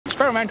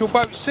experimental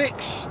boat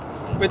 6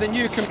 with a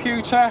new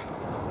computer,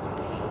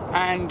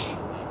 and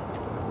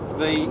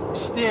the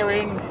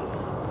steering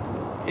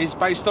is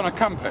based on a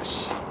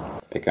compass.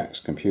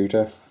 Pickaxe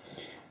computer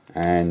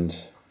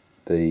and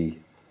the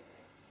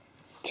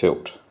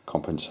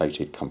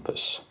tilt-compensated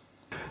compass.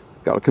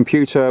 Got a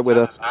computer with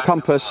a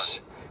compass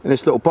in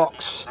this little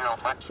box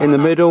in the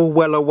middle,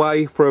 well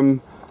away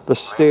from the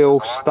steel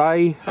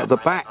stay at the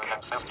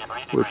back,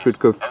 which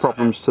would give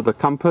problems to the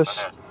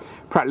compass.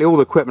 Practically all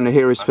the equipment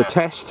here is for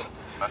test,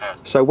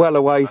 so well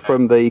away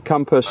from the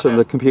compass and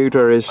the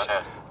computer is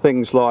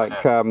things like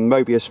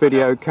Mobius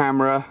video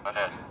camera,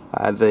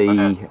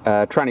 the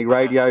tranny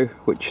radio,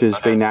 which has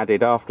been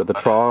added after the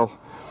trial,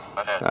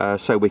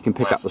 so we can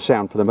pick up the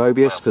sound for the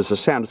Mobius, because the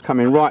sound is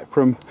coming right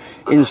from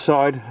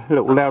inside a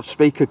little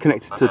loudspeaker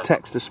connected to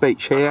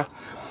text-to-speech here,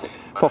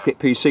 pocket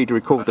PC to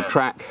record the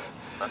track,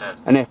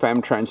 an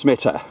FM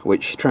transmitter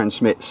which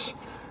transmits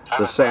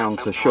the sound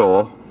to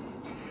shore,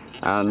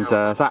 and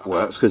that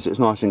works because it's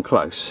nice and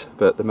close,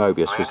 but the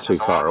Mobius was too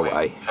far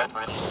away.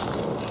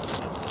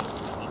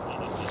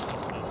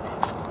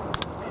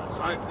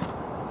 So,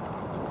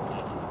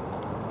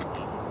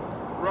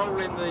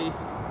 rolling the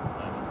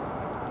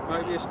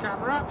Mobius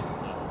camera.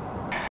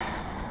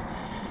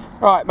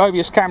 Right,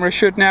 Mobius camera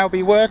should now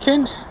be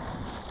working.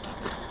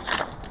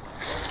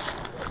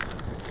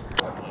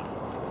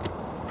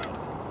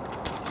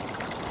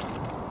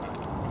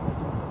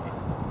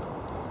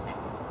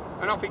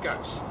 And off it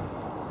goes.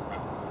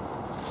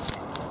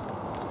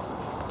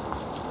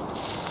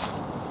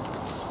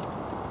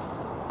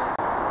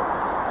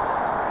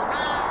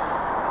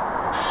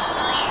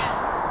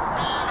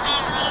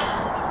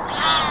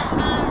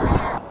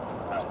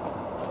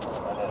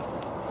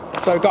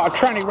 So we've got a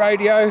tranny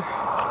radio.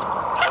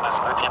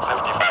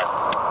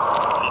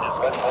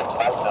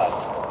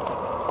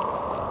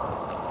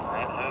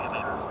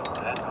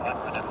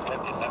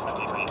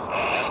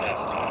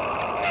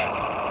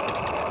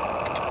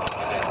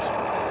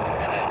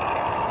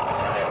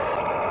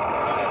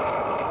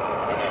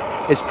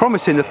 It's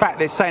promising, the fact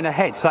that it's saying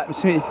ahead, so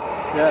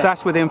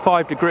that's within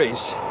 5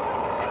 degrees.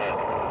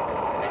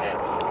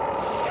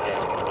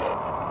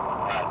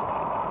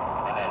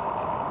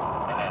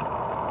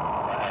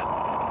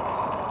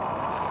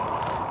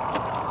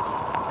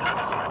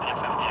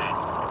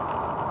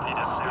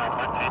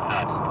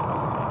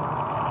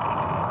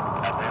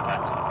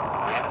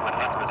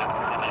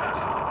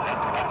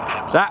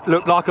 That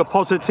looked like a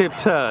positive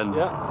turn.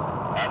 Yeah.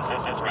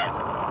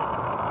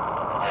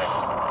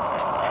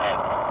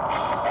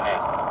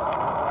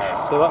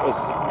 So that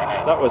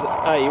was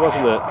A,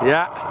 wasn't it?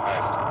 Yeah.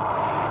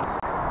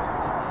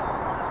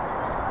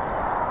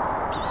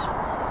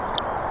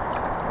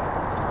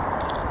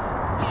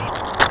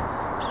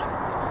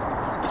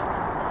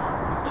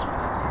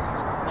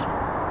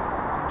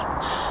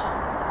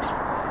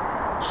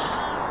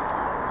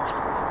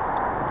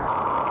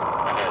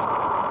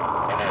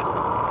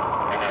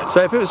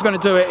 So if it was going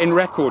to do it in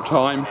record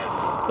time,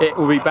 it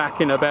will be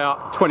back in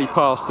about 20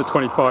 past to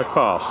 25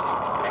 past.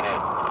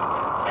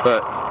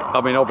 But,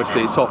 I mean,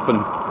 obviously it's often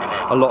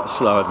a lot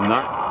slower than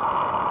that.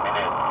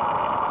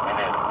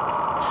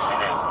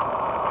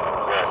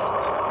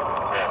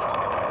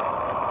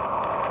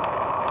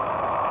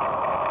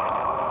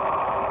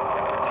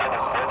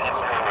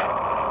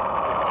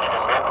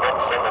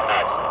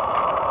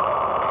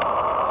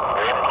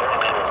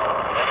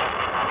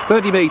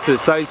 $30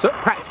 meters, so it's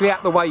practically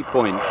at the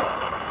waypoint.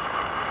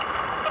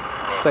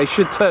 So he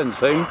should turn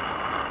soon.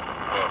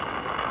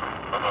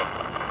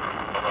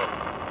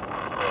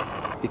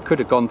 He could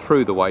have gone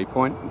through the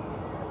waypoint.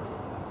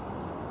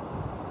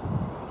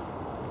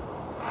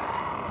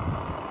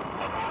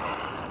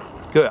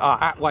 Good,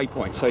 at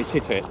waypoint, so he's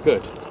hit it,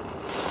 good.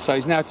 So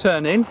he's now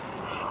turning.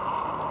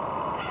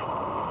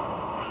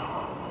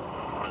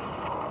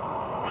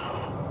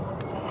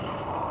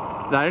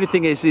 The only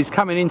thing is he's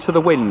coming into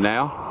the wind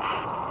now.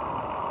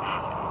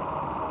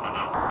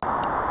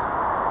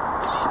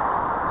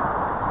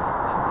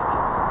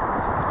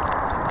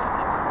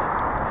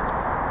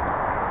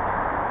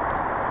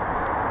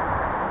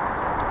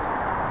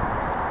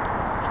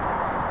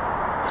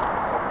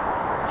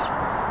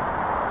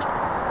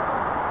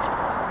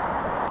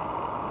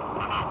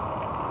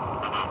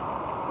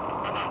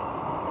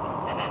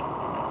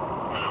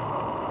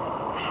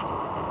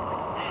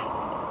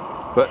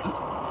 But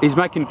he's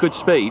making good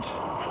speed,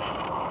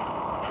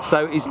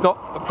 so he's not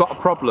got a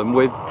problem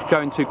with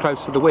going too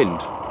close to the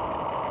wind.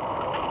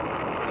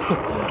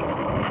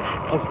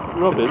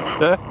 Robin,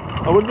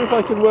 I wonder if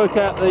I can work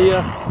out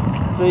the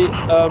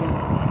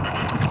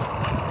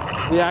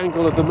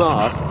angle of the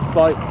mast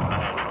by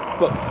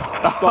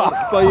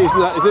using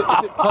that. Is it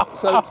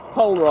so it's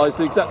polarised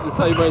exactly the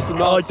same way as the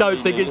mast? I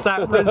don't think it's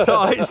that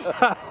precise.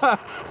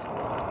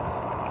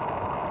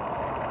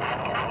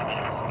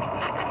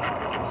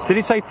 Did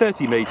he say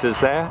 30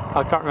 metres there?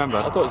 I can't remember.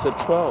 I thought it said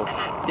 12.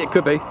 It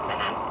could be.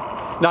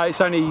 No,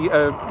 it's only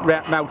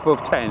multiple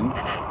of 10.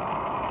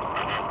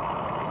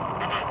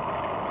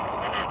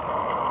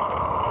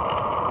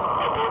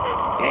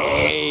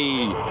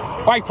 Hey!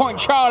 Waypoint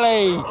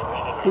Charlie!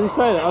 Did he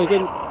say that? I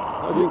didn't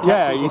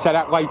Yeah, he said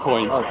at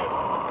waypoint.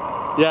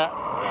 Oh. Yeah,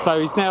 so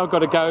he's now got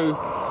to go.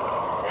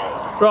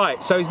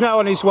 Right, so he's now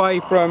on his way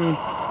from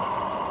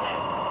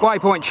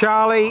waypoint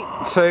Charlie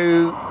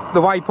to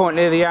the waypoint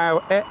near the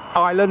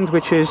island,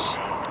 which is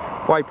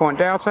waypoint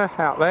Delta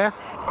out there.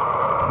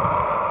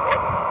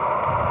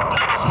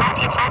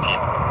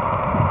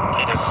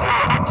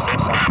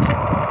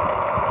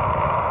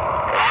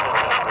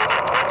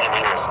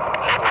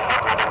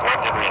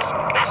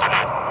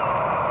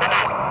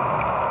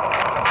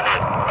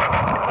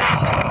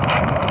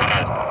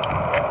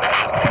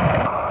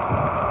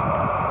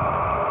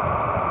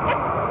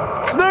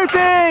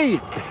 Snoopy!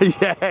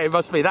 Yeah, it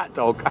must be that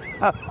dog.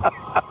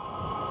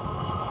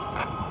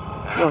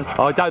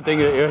 I don't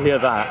think you'll hear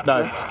that,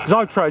 no. Because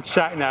I've tried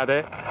shouting at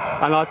it,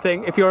 and I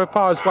think if you're as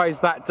far away as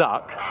that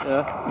duck,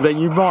 then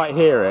you might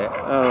hear it.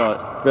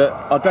 Alright. But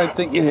I don't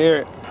think you hear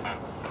it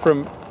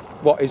from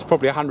what is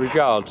probably 100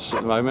 yards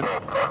at the moment.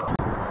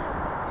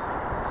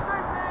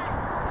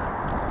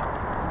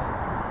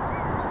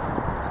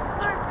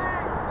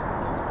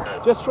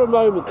 Just for a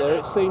moment there,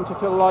 it seemed to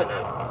kind of like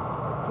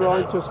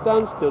grind to a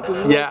standstill.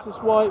 Didn't you notice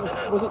why it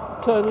was it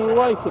turning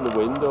away from the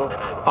wind, or?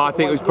 I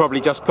think it was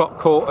probably just got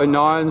caught in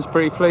irons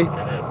briefly.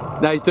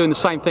 Now he's doing the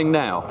same thing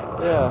now.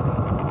 Yeah.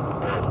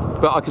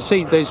 But I can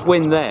see there's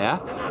wind there,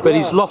 but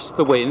he's lost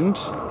the wind.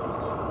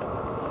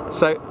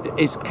 So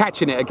he's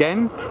catching it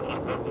again.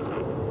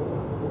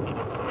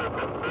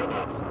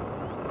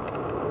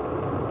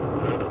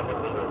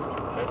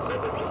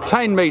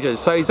 "10 metres,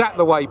 so he's at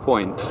the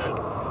waypoint.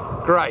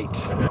 Great.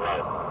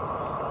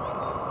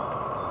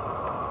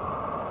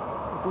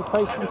 Is he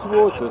facing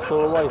towards us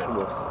or away from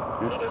us?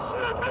 He's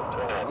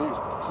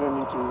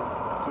turning to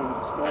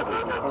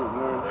starboard.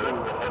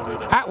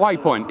 At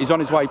waypoint, he's on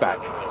his way back.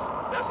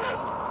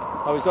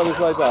 Oh, he's on his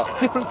way back.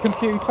 Different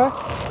computer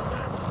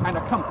and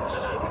a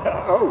compass.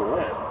 Oh,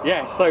 right.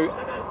 Yeah, so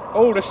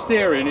all the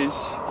steering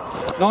is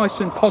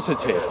nice and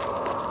positive.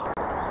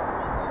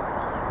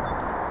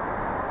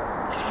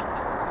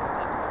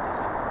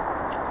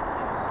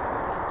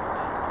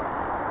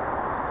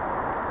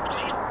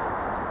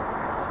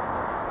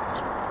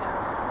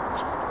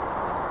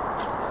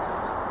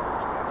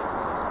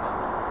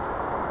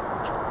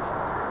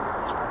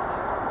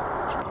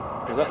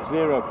 Is that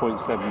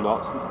 0.7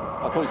 knots?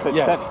 I thought you said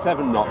Yes.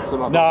 7 knots.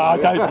 No, I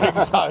don't think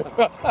so.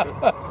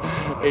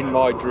 In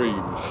my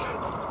dreams.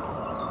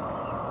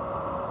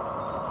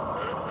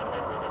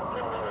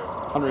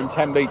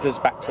 110 metres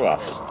back to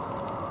us.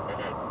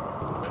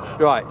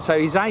 Right, so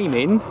he's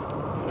aiming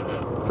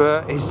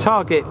for his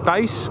target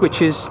base,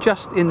 which is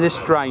just in this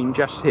drain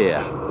just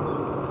here.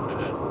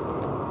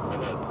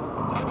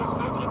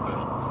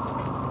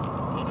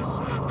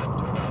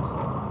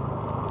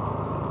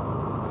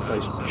 So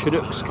those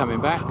Chinooks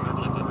coming back.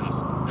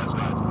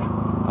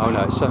 Oh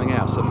no, it's something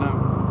else, I don't know.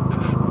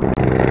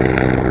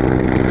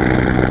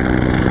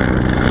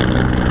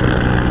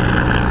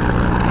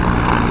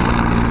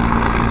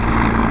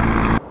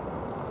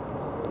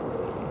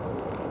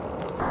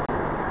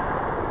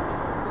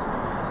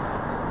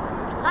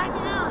 Can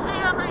you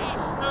hear me,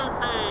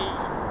 Snoopy?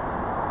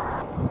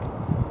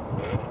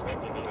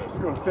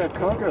 You've got a fair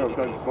cargo of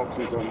those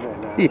boxes on there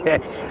now.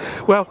 Yes.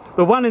 Well,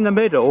 the one in the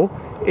middle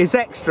is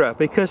extra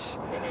because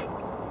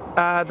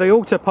the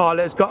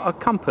autopilot has got a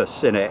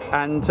compass in it,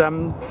 and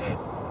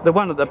the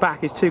one at the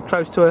back is too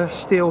close to a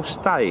steel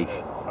stay.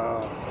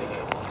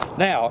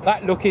 Now,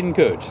 that looking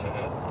good.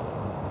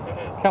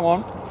 Come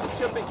on. It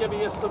should be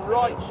giving us some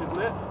right,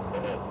 shouldn't it?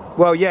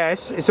 Well,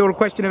 yes, it's all a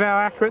question of how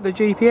accurate the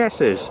GPS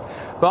is.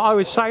 But I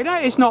would say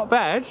that is not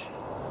bad.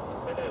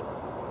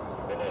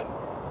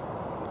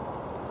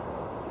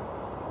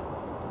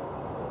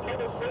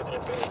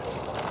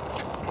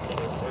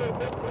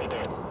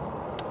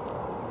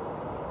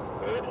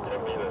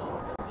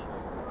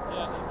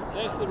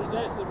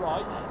 There's the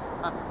right.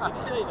 Did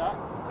you see that?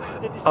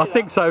 Did you see I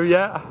think so,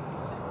 yeah.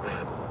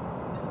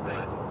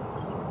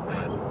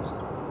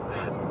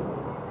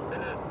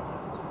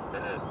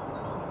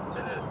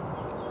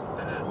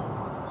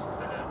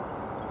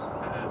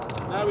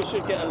 Now we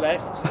should get a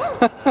left.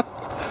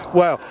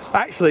 Well,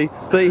 actually,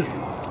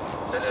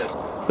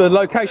 the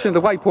location of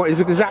the waypoint is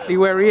exactly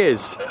where he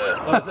is.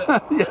 Oh, is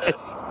it?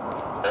 Yes.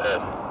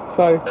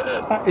 So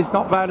that is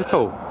not bad at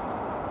all.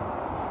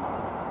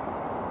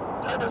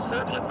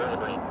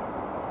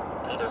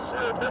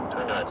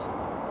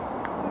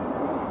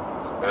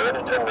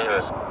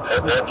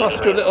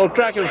 Cluster of little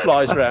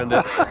dragonflies around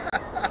it.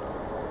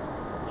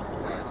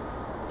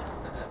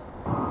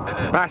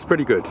 That's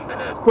pretty good.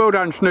 Well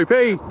done,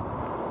 Snoopy.